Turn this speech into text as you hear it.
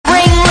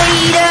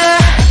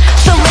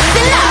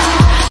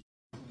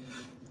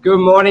Good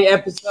morning,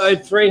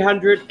 episode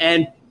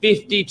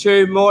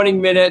 352 Morning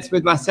Minutes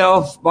with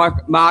myself, I'm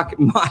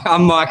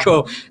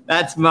Michael,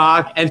 that's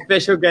Mark, and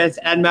special guest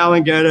Anne-Mal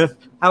and Gerda.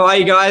 How are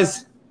you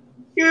guys?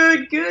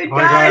 Good,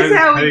 guys.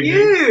 How are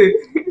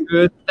you?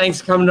 Good.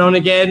 Thanks for coming on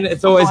again.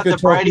 It's always good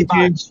talking to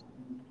you.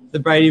 The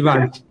Brady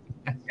Bunch.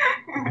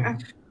 All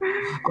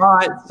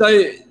right,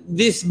 so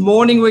this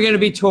morning we're going to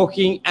be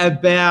talking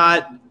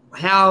about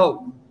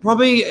how,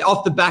 probably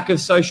off the back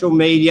of social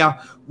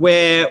media,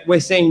 where we're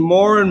seeing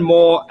more and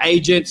more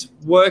agents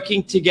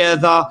working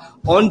together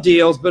on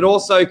deals, but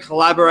also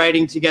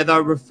collaborating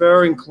together,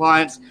 referring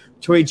clients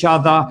to each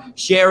other,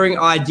 sharing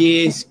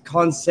ideas,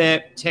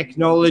 concept,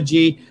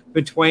 technology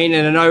between.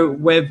 And I know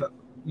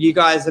you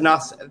guys and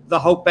us,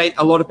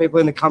 a lot of people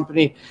in the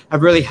company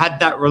have really had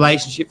that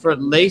relationship for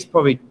at least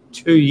probably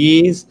 2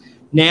 years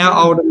now,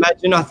 I would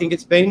imagine. I think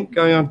it's been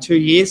going on 2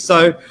 years.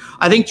 So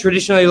I think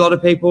traditionally a lot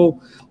of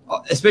people,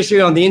 especially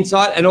on the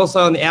inside and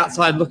also on the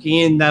outside looking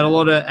in, that a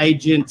lot of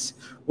agents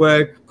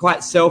were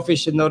quite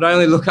selfish and they would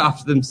only look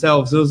after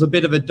themselves. There was a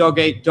bit of a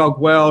dog-eat-dog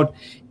world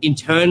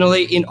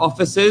internally in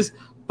offices,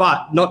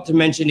 but not to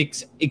mention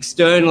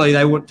externally,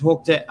 they would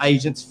talk to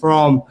agents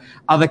from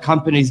other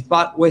companies.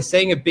 But we're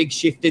seeing a big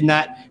shift in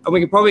that, and we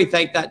can probably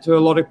thank that to a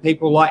lot of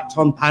people like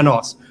Tom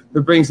Panos,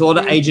 who brings a lot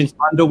of agents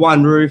under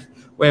one roof,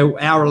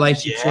 where our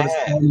relationship sort of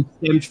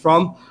stemmed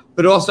from,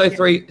 but also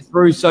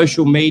through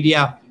social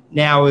media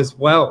now as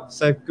well.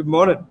 So good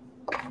morning.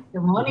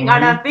 Good morning.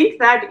 And I think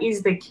that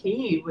is the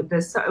key with the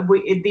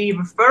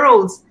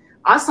referrals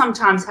are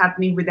sometimes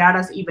happening without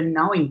us even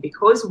knowing,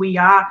 because we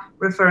are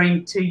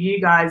referring to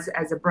you guys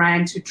as a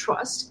brand to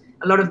trust.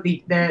 A lot of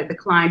the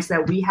clients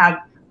that we have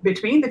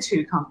between the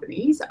two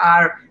companies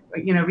are,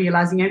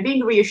 realizing and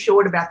being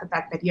reassured about the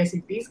fact that, yes,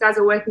 if these guys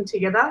are working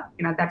together,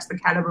 that's the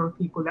caliber of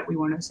people that we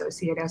want to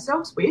associate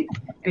ourselves with.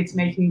 And it's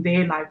making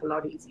their life a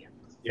lot easier.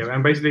 Yeah,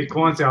 and basically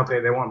clients out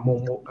there, they want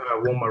more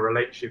warmer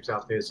relationships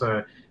out there.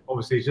 So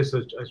obviously it's just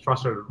a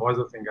trusted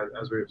advisor thing,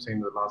 as we've seen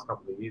in the last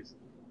couple of years.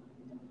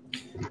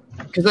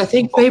 Because I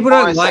think people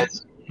don't like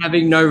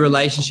having no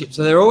relationship.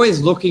 So they're always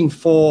looking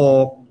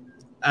for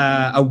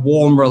a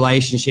warm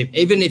relationship,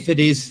 even if it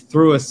is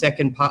through a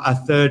third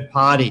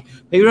party.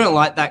 People don't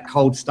like that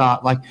cold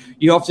start. Like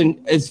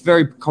it's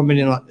very common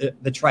in like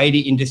the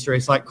tradie industry.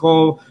 It's like,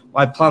 call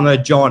my plumber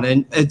John,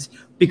 and it's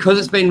because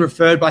it's been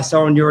referred by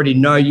someone you already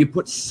know. You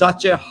put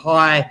such a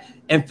high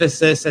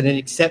emphasis and an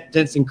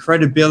acceptance and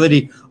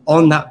credibility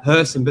on that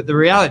person, but the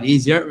reality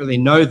is you don't really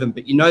know them,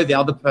 but you know the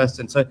other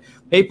person. So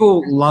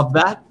people love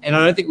that, and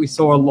I don't think we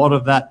saw a lot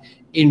of that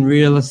in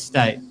real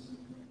estate.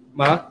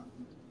 Mark?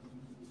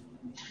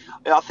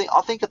 Yeah,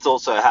 I think it's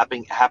also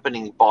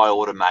happening by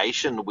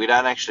automation. We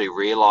don't actually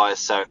realise.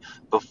 So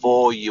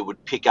before you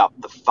would pick up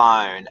the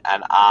phone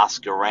and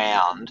ask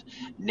around,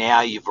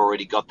 now you've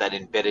already got that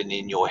embedded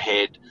in your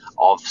head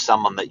of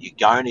someone that you're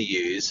going to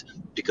use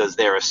because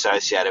they're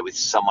associated with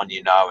someone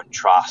you know and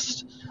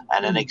trust.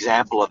 And an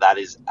example of that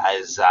is,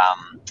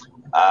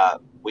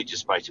 we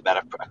just spoke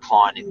about a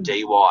client in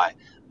DY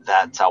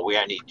that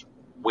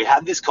we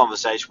had this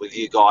conversation with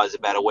you guys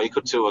about a week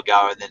or two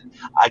ago, and then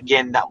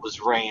again that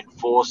was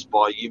reinforced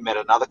by you met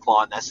another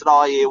client. They said,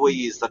 "Oh yeah, we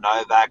use the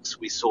Novaks.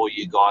 We saw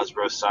you guys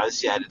were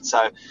associated."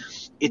 So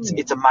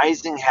it's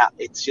amazing how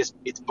it's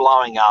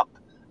blowing up.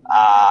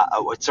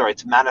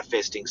 It's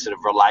manifesting sort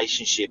of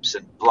relationships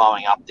and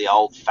blowing up the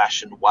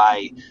old-fashioned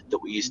way that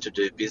we used to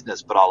do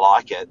business. But I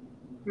like it.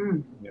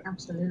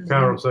 Absolutely.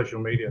 Power of social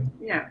media.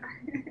 Yeah.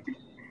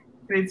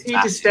 It's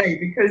here to stay,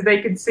 because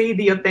they can see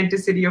the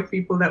authenticity of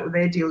people that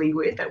they're dealing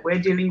with, that we're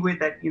dealing with,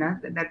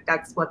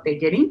 that's what they're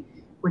getting,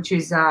 which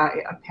is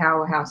a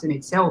powerhouse in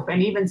itself.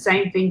 And even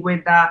same thing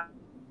with, out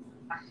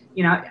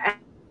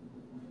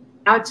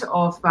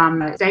of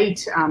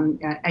state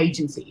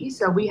agencies.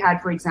 So we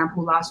had, for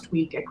example, last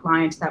week a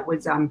client that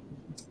was a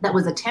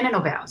tenant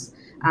of ours.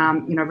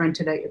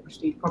 Rented a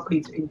prestige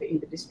property in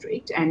the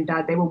district, and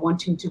they were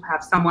wanting to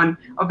have someone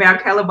of our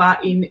caliber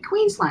in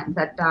Queensland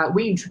that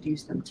we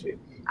introduced them to.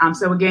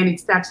 So again,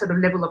 it's that sort of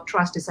level of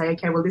trust to say,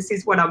 okay, well, this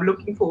is what I'm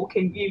looking for.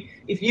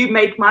 If you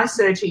make my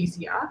search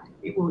easier,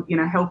 it will,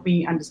 help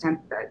me understand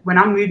that when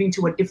I'm moving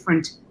to a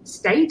different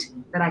state,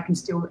 that I can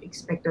still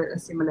expect a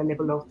similar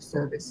level of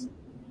service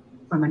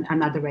from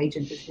another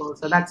agent as well.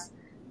 So that's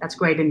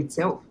great in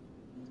itself.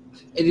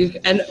 It is,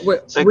 and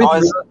so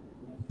guys,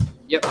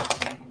 yep.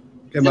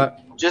 Come on.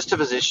 Just to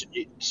position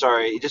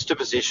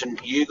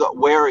you got.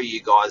 Where are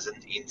you guys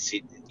in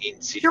Sydney?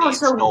 Sure,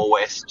 it's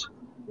Norwest.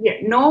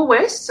 Yeah,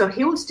 Norwest. So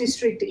Hills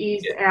District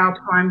is our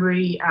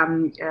primary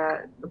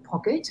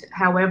pocket.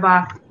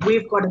 However,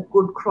 we've got a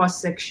good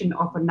cross-section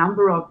of a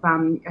number of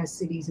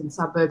cities and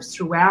suburbs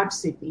throughout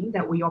Sydney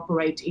that we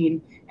operate in.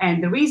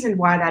 And the reason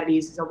why that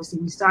is obviously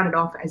we started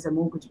off as a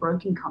mortgage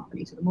broking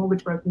company. So the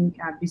mortgage broking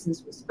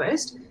business was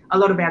first. A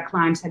lot of our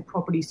clients had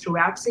properties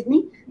throughout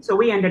Sydney. So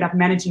we ended up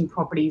managing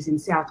properties in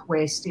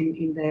Southwest,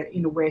 in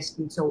the West,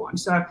 and so on.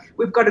 So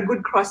we've got a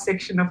good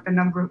cross-section of the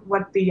number of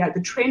what the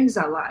trends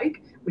are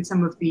like with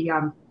some of the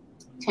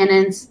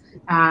tenants,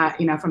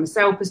 from a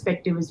sale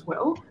perspective as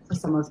well for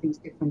some of these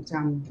different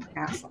suburbs.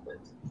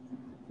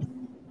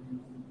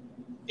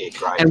 Yeah,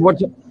 great.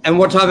 And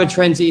what type of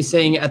trends are you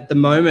seeing at the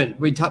moment?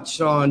 We touched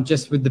on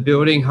just with the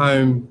building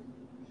home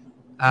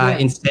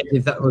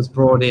incentive that was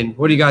brought in.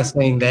 What are you guys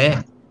seeing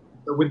there?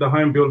 So with the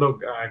home builder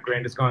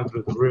grant, it's going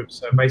through the roof.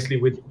 So basically,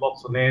 with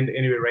plots of land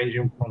anywhere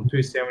ranging from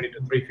 270 to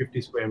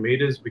 350 square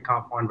meters, we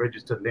can't find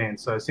registered land.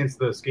 So since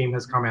the scheme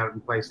has come out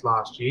in place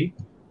last year,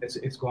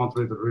 it's gone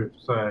through the roof.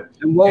 So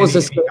and what was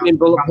the scheme in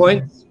bullet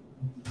points?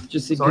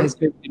 Just in case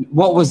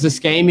what was the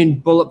scheme in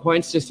bullet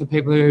points, just for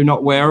people who are not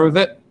aware of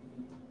it?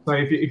 So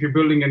if you're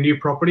building a new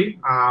property,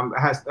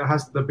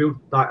 the build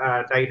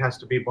date has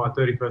to be by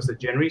 31st of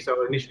January.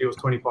 So initially it was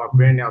 25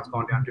 grand, now it's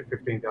gone down to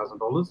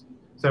 $15,000.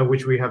 So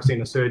which we have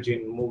seen a surge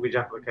in mortgage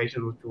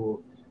applications, which we're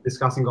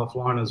discussing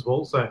offline as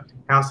well. So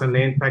house and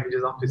land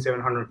packages up to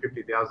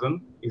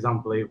 750,000 is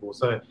unbelievable.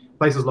 So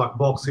places like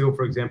Box Hill,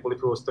 for example,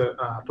 if we was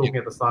talking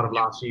at the start of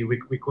last year,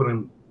 we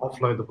couldn't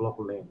offload the block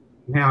of land.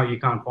 Now you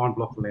can't find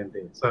block of land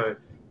there. So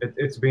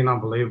it's been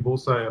unbelievable.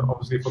 So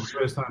obviously for the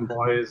first-time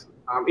buyers,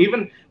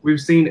 even we've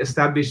seen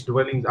established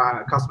dwellings,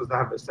 customers that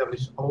have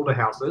established older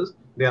houses,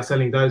 they are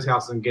selling those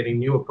houses and getting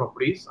newer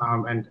properties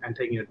and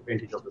taking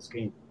advantage of the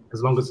scheme,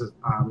 as long as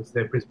it's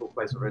their principal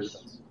place of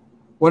residence.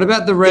 What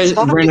about the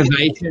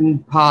renovation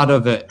part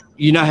of it?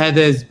 You know how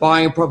there's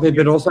buying a property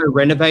but also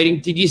renovating.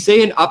 Did you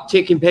see an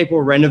uptick in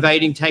people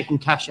renovating, taking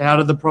cash out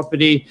of the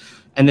property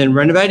and then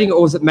renovating,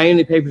 or was it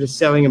mainly people just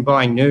selling and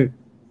buying new?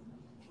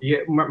 Yeah,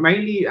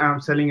 mainly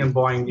selling and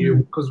buying new.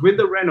 Because with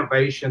the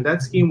renovation,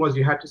 that scheme was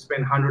you had to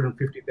spend $150,000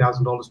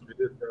 to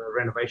do the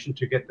renovation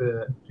to get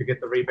the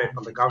rebate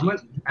from the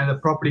government, and the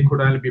property could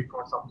only be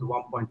priced up to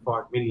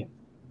 $1.5 million.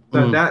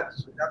 So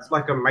that's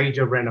like a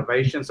major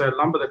renovation. So a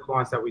number of the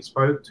clients that we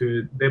spoke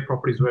to, their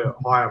properties were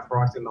higher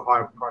priced in the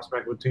higher price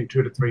bracket between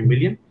 2 to 3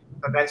 million.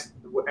 So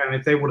and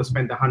if they would have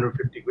spent the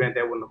 150 grand,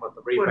 they wouldn't have got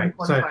the rebate.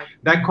 So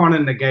that kind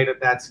of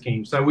negated that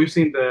scheme. So we've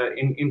seen the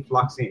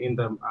influx in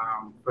the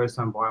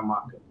first-time buyer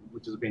market,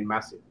 which has been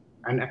massive.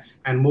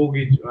 And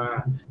mortgage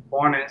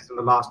finance in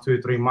the last 2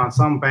 or 3 months,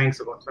 some banks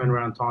have got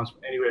turnaround times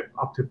anywhere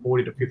up to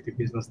 40 to 50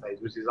 business days,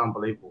 which is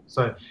unbelievable.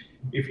 So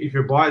if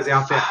your buyer's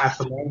out there at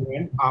the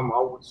moment, I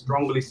would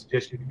strongly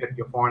suggest you to get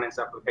your finance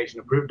application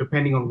approved,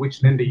 depending on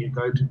which lender you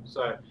go to.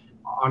 So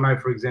I know,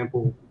 for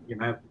example,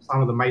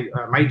 some of the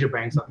major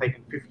banks are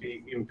taking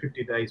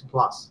 50 days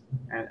plus,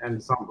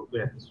 and some,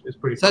 it's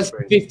pretty. So that's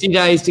 50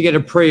 days to get a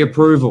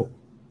pre-approval.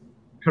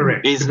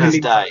 Correct. Business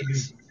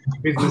days.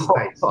 Business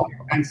days.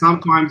 And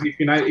sometimes, if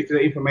the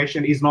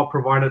information is not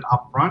provided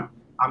up front,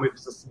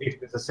 if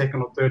there's a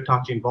second or third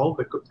touch involved,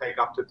 it could take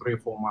up to 3 or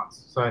 4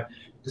 months. So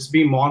just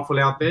be mindful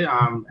out there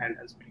and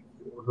speak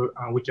to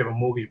whichever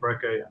mortgage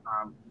broker you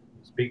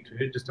speak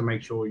to, just to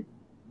make sure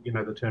you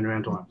know the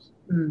turnaround times.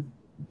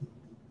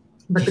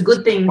 But the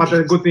good thing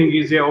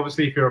is,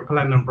 obviously, if you're a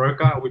platinum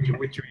broker, which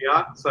we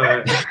are,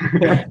 so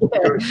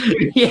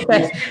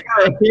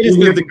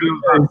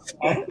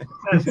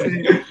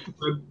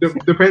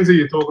depends who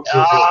you're talking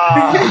to.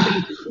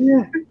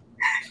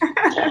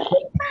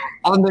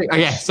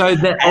 So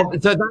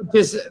that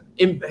just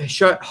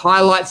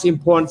highlights the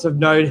importance of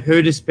knowing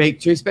who to speak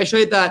to,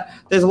 especially that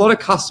there's a lot of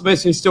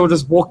customers who still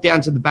just walk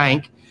down to the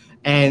bank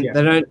and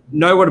they don't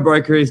know what a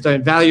broker is,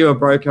 don't value a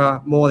broker,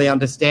 more the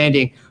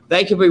understanding.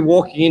 They could be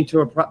walking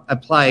into a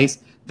place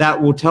that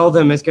will tell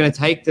them it's going to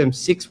take them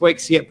 6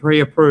 weeks to get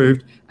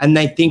pre-approved, and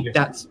they think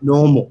that's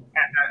normal.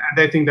 And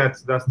they think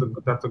that's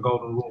the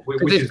golden rule.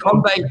 Because if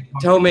CommBank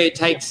tell me it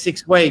takes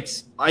 6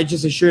 weeks, I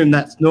just assume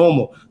that's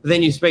normal. But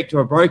then you speak to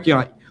a broker, you're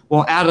like,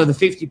 well, out of the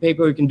 50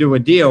 people who can do a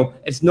deal,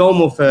 it's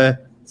normal for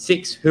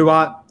 6 who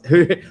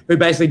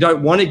basically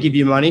don't want to give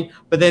you money,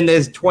 but then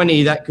there's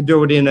 20 that could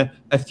do it in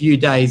a few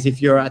days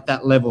if you're at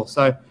that level.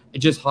 So it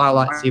just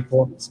highlights the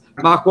importance.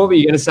 Mark, what were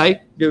you going to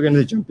say? You were going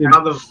to jump in.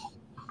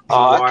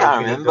 I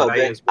can't remember.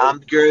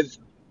 Guru,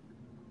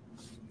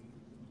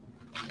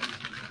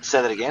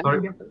 say that again.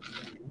 Sorry?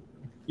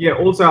 Yeah,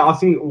 also, I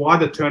think why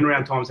the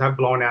turnaround times have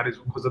blown out is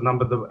because of the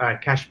number of the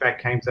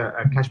cashback campaigns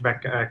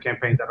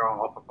that are on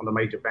offer from the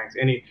major banks,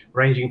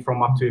 ranging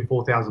from up to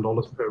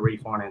 $4,000 per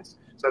refinance.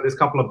 So there's a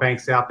couple of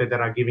banks out there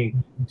that are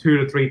giving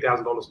 $2,000 to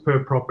 $3,000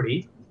 per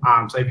property.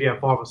 So if you have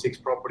 5 or 6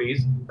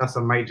 properties, that's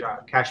a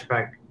major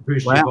cashback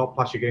boost you got,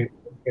 plus you're getting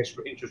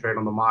extra interest rate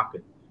on the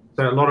market.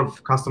 So a lot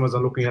of customers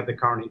are looking at the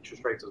current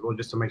interest rates as well,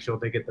 just to make sure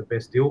they get the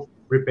best deal,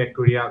 rip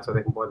equity out so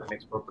they can buy the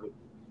next property.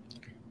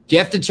 Do you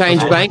have to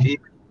change bank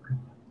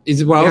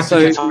as well? You have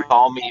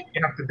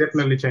to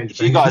definitely change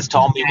bank. If you guys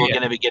told me we're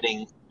going to be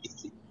getting,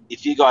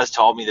 if you guys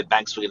told me the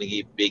banks were going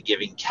to be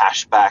giving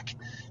cash back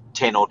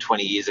 10 or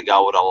 20 years ago,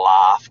 I would have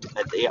laughed.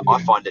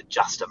 I find it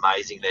just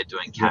amazing they're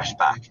doing cash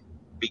back.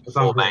 Big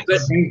four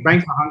banks.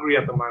 Banks are hungry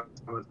at the moment.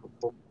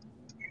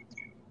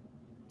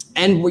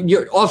 And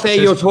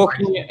you're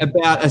talking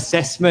about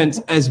assessments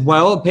as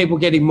well, people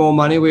getting more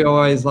money. We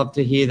always love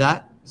to hear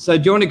that. So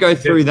do you want to go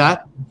through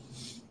that?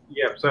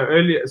 Yeah, so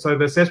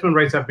the assessment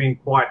rates have been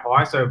quite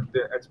high. So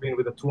it's been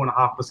with a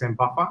 2.5%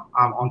 buffer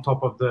on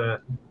top of the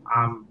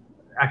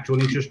actual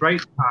interest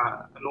rate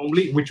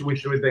normally, which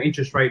with the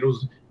interest rate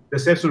was the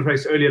assessment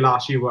rates earlier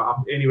last year were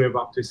up anywhere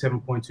up to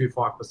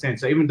 7.25%.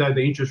 So even though the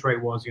interest rate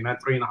was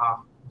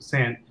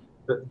 3.5%,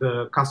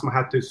 the customer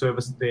had to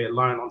service their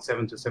loan on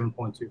 7 to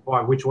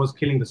 7.25, which was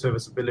killing the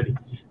serviceability.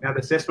 Now the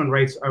assessment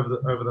rates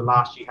over the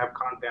last year have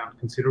come down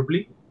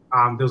considerably.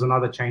 There was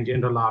another change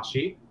end of last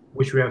year,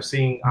 which we have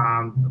seen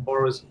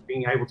borrowers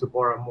being able to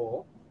borrow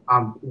more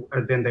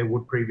than they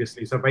would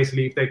previously. So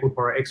basically, if they could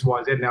borrow X,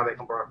 Y, Z, now they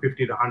can borrow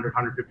 50 to 100,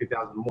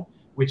 150,000 more,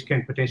 which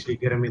can potentially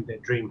get them in their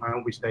dream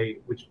home, which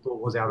thought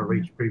was out of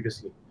reach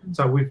previously.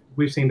 So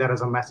we've seen that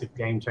as a massive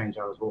game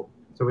changer as well.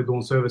 So we're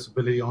doing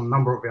serviceability on a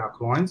number of our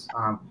clients,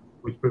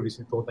 which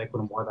previously thought they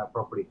couldn't buy that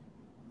property.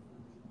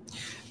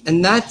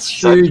 And that's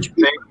huge.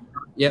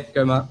 Yep,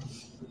 go Mark.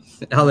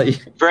 I'll let you.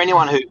 For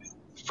anyone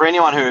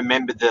who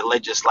remembered the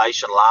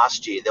legislation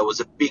last year, there was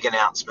a big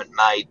announcement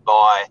made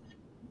by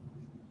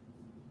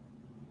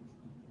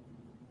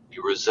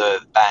the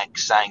Reserve Bank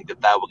saying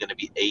that they were going to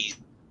be easy.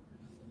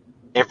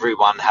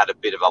 Everyone had a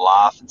bit of a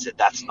laugh and said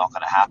that's not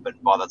going to happen.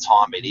 By the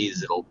time it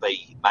is, it'll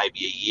be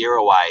maybe a year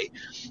away.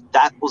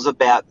 That was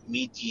about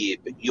mid-year,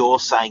 but you're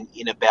saying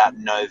in about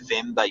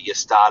November you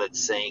started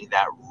seeing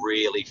that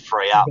really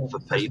free up for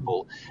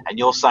people. And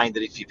you're saying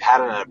that if you've had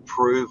an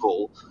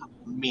approval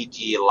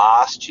mid-year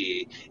last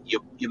year,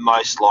 you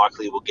most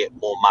likely will get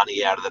more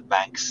money out of the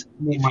banks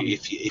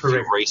if you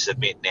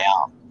resubmit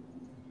now.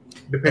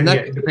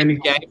 Depending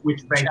on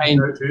which bank you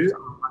go to,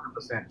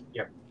 100%.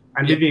 Yeah.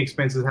 And living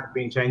expenses have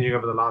been changing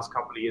over the last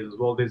couple of years as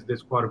well.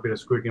 There's quite a bit of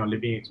scrutiny on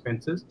living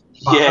expenses.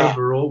 But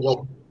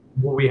overall,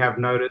 what we have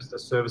noticed, the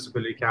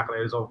serviceability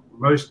calculators of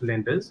most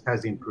lenders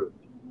has improved.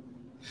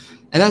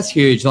 And that's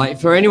huge. Like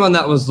for anyone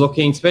that was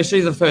looking, especially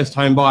the first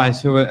home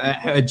buyers who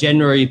are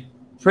generally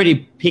pretty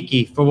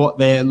picky for what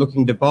they're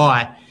looking to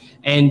buy.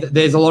 And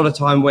there's a lot of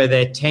time where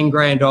they're 10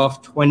 grand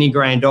off, 20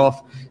 grand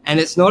off. And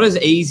it's not as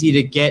easy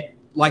to get.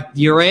 Like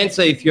your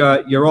answer, if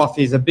you're off,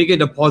 is a bigger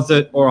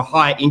deposit or a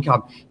higher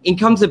income.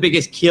 Income's the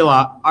biggest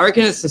killer. I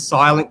reckon it's the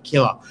silent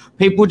killer.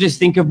 People just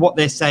think of what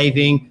they're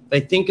saving.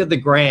 They think of the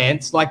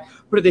grants. Like,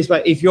 put it this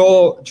way, if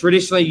you're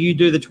traditionally, you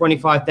do the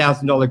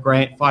 $25,000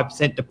 grant,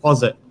 5%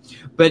 deposit.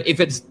 But if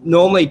it's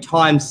normally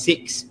times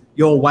 6,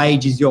 your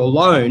wage is your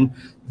loan,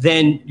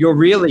 then you're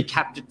really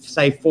capped at,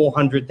 say,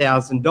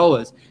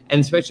 $400,000.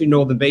 And especially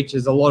Northern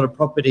Beaches, a lot of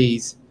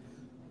properties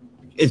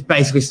is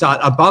basically start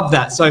above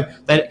that. So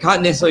they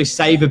can't necessarily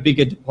save a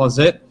bigger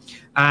deposit,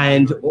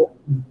 and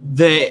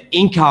the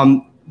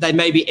income, they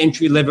may be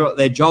entry level at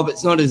their job.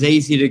 It's not as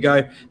easy to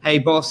go, hey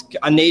boss,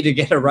 I need to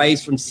get a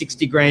raise from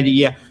 60 grand a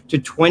year to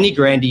 20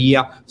 grand a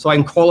year so I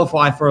can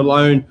qualify for a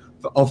loan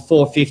of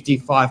 450,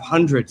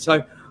 500.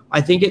 So I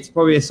think it's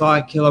probably a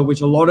silent killer,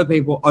 which a lot of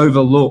people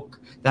overlook,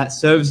 that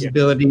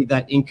serviceability,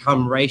 that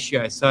income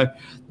ratio. So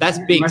that's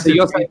big. So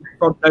you're saying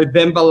from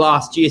November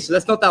last year. So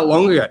that's not that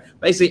long ago.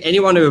 Basically,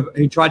 anyone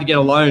who tried to get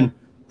a loan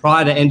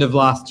prior to end of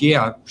last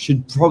year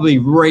should probably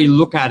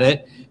re-look at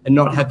it and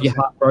not have your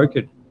heart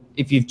broken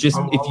if you just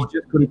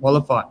couldn't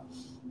qualify.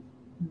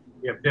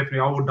 Yeah,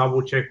 definitely. I would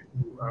double check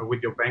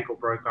with your bank or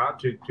broker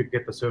to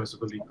get the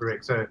serviceability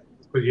correct. So,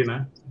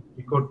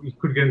 because you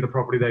could get in the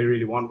property they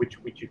really want, which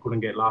you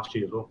couldn't get last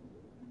year as well.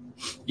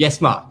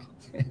 Yes, Mark.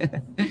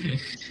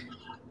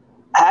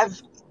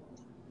 Have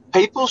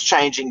people's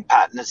changing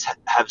patterns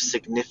have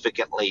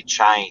significantly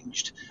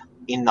changed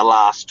in the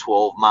last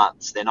 12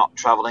 months? They're not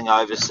travelling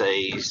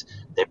overseas.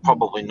 They're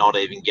probably not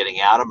even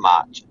getting out of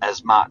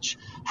as much.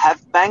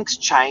 Have banks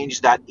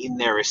changed that in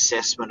their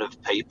assessment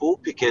of people?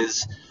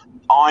 Because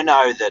I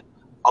know that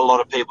a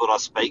lot of people that I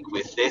speak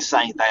with, they're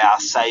saying they are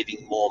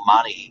saving more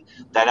money.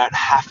 They don't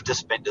have to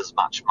spend as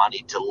much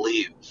money to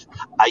live.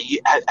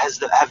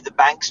 Have the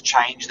banks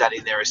changed that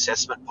in their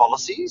assessment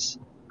policies?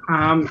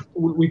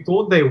 We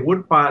thought they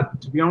would, but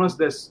to be honest,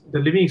 the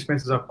living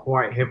expenses are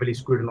quite heavily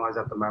scrutinized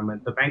at the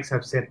moment. The banks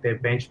have set their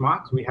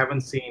benchmarks. We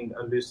haven't seen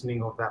a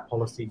loosening of that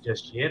policy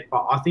just yet,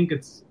 but I think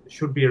it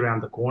should be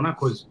around the corner,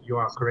 because you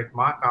are correct,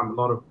 Mark. A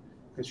lot of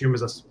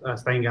consumers are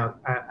staying out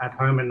at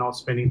home and not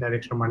spending that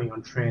extra money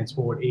on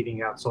transport,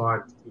 eating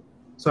outside.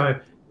 So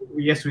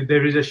yes,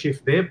 there is a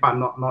shift there, but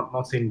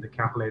not seeing the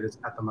calculators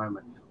at the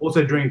moment.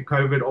 Also during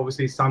COVID,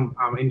 obviously some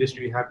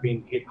industries have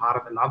been hit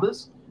harder than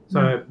others.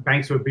 So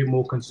banks were a bit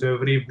more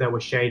conservative. They were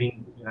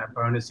shading,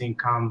 bonus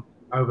income,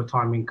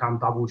 overtime income,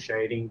 double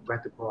shading, we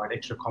had to provide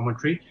extra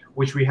commentary,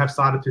 which we have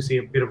started to see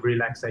a bit of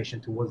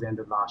relaxation towards the end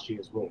of last year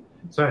as well.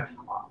 So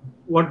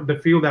what the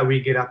feel that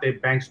we get out there,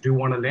 banks do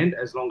want to lend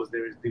as long as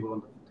there is deal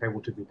on the table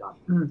to be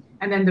done.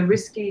 And then the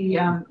risky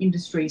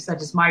industries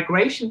such as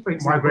migration, for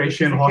example.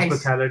 Migration,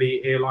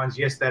 hospitality, airlines,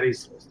 yes, that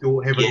is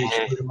still heavily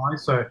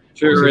scrutinized. So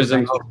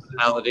tourism,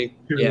 hospitality.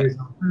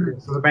 Tourism.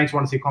 So the banks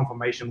want to see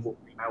confirmation,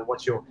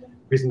 what's your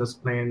business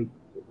plan,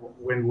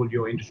 when will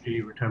your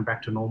industry return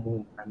back to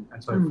normal,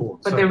 and so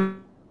forth. But there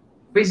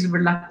is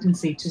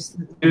reluctancy to...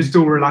 There's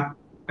still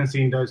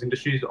reluctancy in those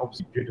industries,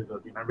 obviously due to the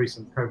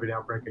recent COVID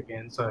outbreak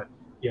again. So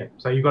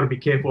you've got to be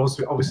careful.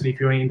 Also, obviously,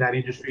 if you're in that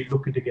industry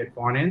looking to get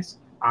finance,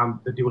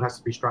 the deal has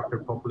to be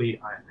structured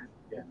properly.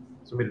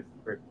 Submitted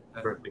correctly.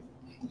 correctly.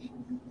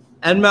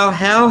 Admar,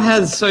 how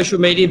has social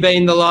media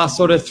been the last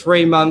sort of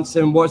 3 months,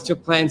 and what's your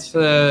plans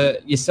for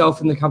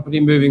yourself and the company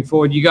moving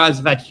forward? You guys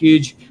have had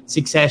huge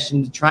success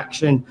and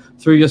traction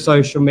through your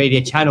social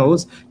media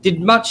channels.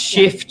 Did much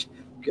shift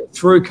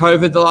through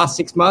COVID the last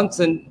 6 months,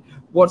 and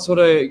what's sort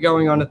of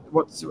going on?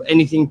 What's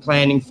anything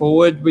planning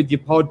forward with your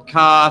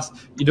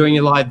podcast? You're doing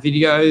your live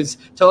videos.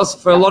 Tell us,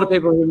 for a lot of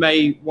people who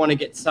may want to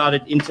get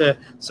started into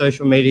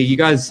social media, you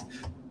guys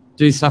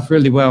do stuff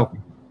really well.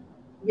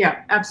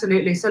 Yeah,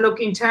 absolutely. So look,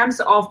 in terms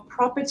of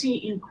property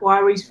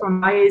inquiries from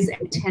buyers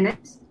and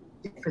tenants,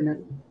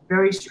 definitely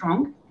very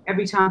strong.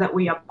 Every time that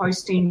we are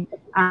posting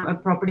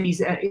properties,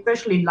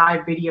 especially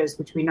live videos,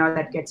 which we know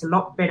that gets a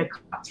lot better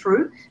cut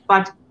through.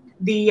 But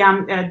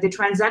the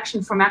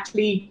transaction from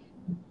actually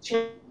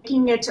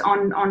checking it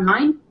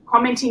online,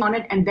 commenting on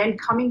it, and then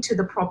coming to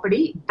the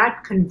property,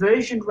 that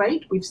conversion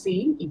rate we've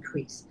seen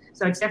increase.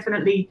 So it's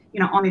definitely,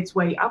 on its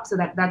way up. So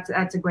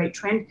that's a great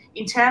trend.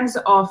 In terms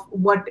of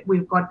what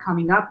we've got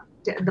coming up,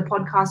 the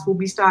podcast will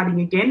be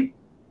starting again,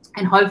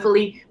 and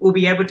hopefully we'll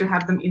be able to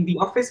have them in the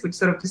office, which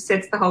sort of just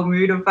sets the whole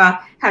mood of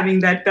having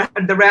that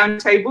the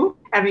round table,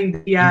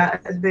 having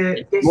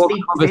the more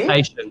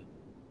conversation. There.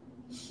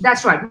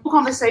 That's right, more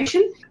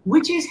conversation,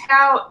 which is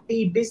how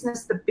the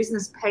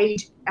business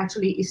page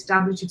actually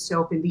established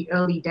itself in the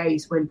early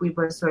days when we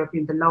were sort of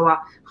in the lower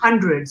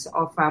hundreds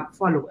of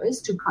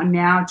followers to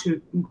now to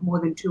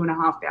more than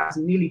 2,500,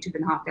 nearly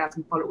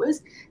 2,500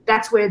 followers.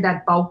 That's where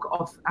that bulk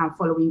of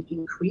following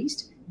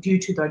increased due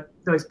to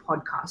those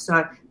podcasts.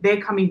 So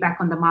they're coming back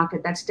on the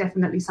market. That's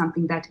definitely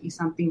something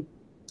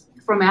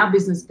from our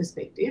business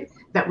perspective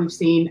that we've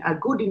seen a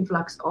good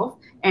influx of,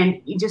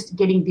 and just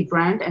getting the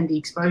brand and the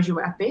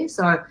exposure out there.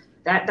 So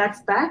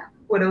that's that.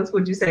 What else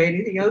would you say?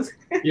 Anything else?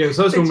 Yeah,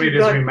 social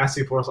media has been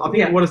massive for us. I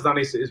think what it's done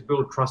is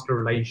build trusted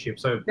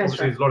relationships. So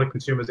obviously there's a lot of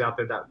consumers out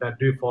there that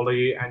do follow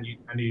you, and you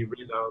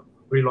really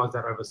realize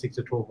that over 6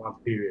 to 12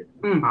 month period.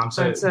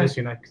 So just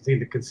see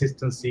the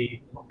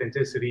consistency,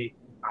 authenticity,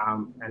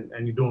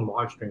 and you're doing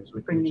live streams,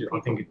 which I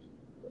think it's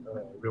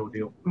a real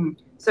deal.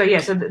 So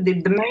so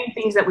the main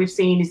things that we've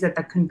seen is that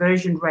the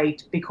conversion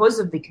rate, because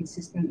of the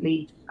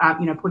consistently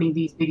putting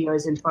these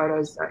videos and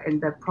photos and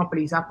the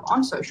properties up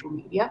on social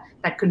media,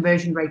 that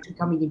conversion rate to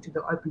coming into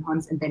the open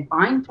homes and then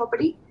buying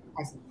property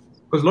has increased.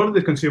 Because a lot of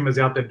the consumers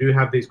out there do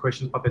have these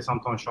questions, but they're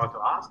sometimes shy to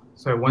ask.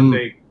 So when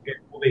they get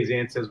all these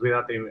answers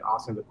without them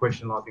asking the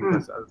question, I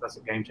think that's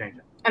a game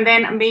changer. And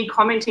then me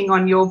commenting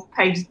on your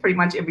page pretty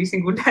much every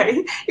single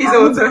day is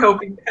also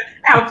helping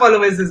our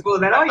followers as well.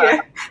 That,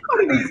 what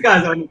are these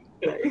guys on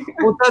today?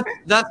 Well,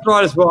 that's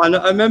right as well.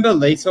 I remember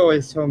Lisa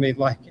always telling me,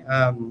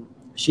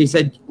 she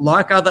said,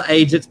 like other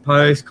agents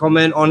post,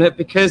 comment on it,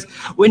 because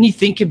when you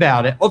think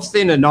about it,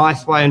 obviously in a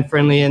nice way and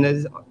friendly, and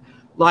it's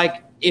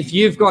like, if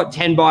you've got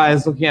 10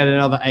 buyers looking at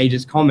another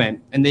agent's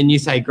comment and then you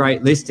say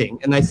great listing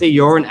and they see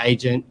you're an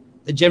agent,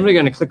 they're generally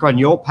going to click on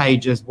your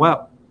page as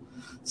well.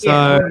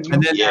 So,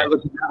 and then they're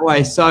looking that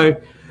way. So,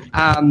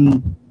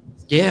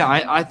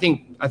 I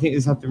think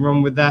there's something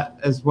wrong with that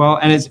as well.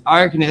 And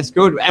I reckon it's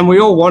good. And we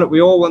all want it. We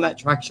all want that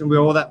traction. We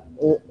all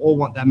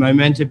want that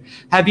momentum.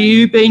 Have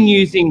you been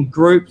using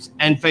groups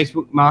and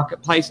Facebook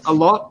Marketplace a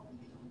lot?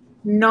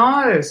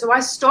 No. So I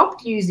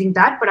stopped using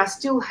that, but I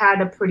still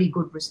had a pretty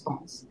good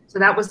response. So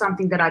that was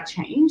something that I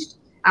changed.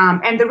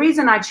 And the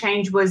reason I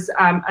changed was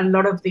a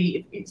lot of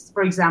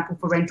for example,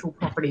 for rental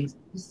properties,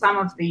 some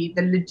of the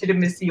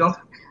legitimacy of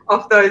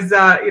those,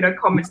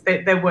 comments,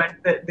 they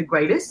weren't the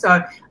greatest.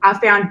 So I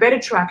found better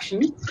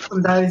traction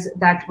from those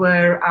that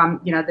were,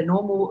 the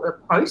normal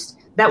posts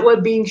that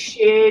were being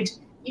shared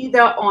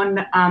either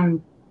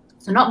on,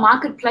 so not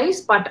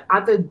Marketplace, but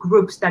other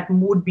groups that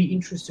would be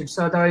interested.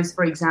 So those,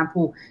 for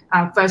example,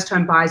 first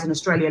home buyers in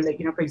Australia,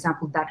 for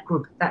example, that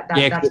group,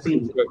 that's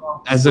been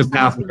as a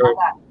powerful group.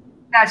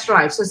 That's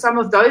right. So some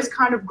of those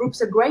kind of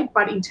groups are great,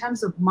 but in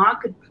terms of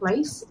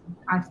Marketplace,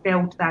 I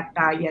felt that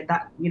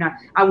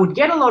I would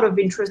get a lot of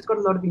interest, got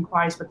a lot of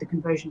inquiries, but the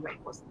conversion rate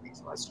wasn't there.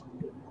 So I stopped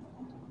doing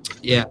that.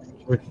 Yeah.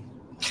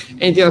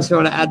 Anything else you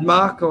want to add,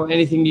 Mark, or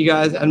anything you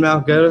guys, and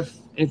Mal,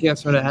 anything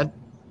else you want to add?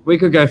 We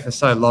could go for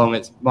so long.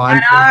 It's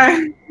mindful. I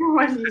know.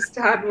 When do you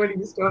start?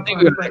 I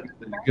think we've got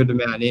a good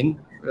amount in,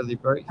 really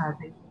brief.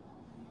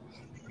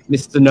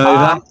 Mr.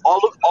 Nova.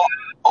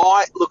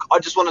 I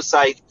just want to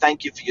say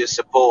thank you for your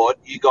support.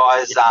 You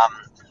guys,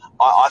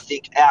 I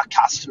think our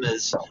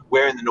customers,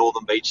 we're in the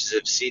northern beaches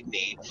of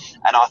Sydney,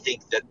 and I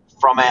think that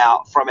from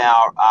our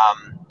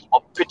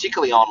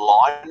particularly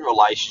online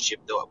relationship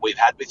that we've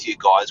had with you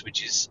guys,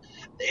 which is,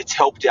 it's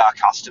helped our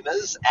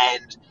customers,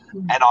 and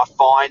I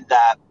find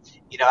that,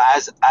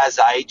 as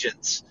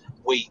agents,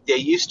 there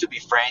used to be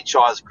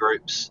franchise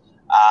groups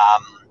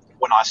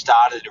when I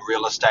started in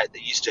real estate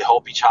that used to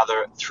help each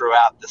other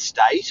throughout the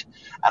state,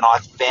 and I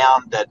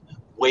found that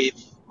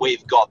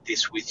we've got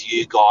this with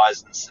you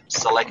guys and some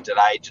selected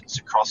agents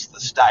across the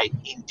state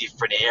in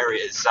different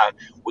areas. So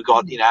we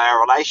got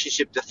our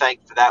relationship to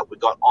thank for that. We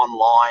got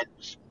online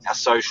our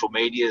social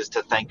medias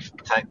to thank.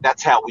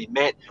 That's how we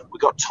met. We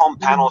got Tom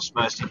Panos,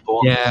 most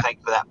important, to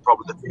thank for that.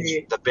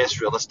 Probably the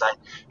best real estate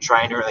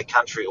trainer in the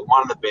country, or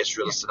one of the best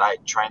real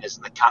estate trainers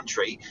in the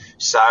country.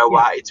 So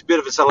it's a bit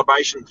of a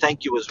celebration.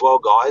 Thank you as well,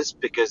 guys,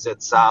 because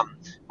it's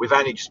we've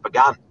only just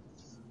begun.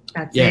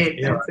 That's it.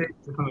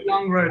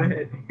 Long road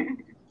ahead.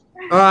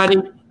 All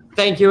righty.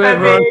 Thank you,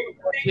 everyone.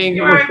 Thank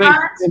you very much.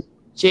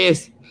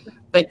 Cheers.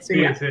 Thanks.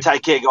 See ya.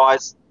 Take care,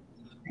 guys.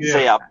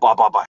 See ya. Bye.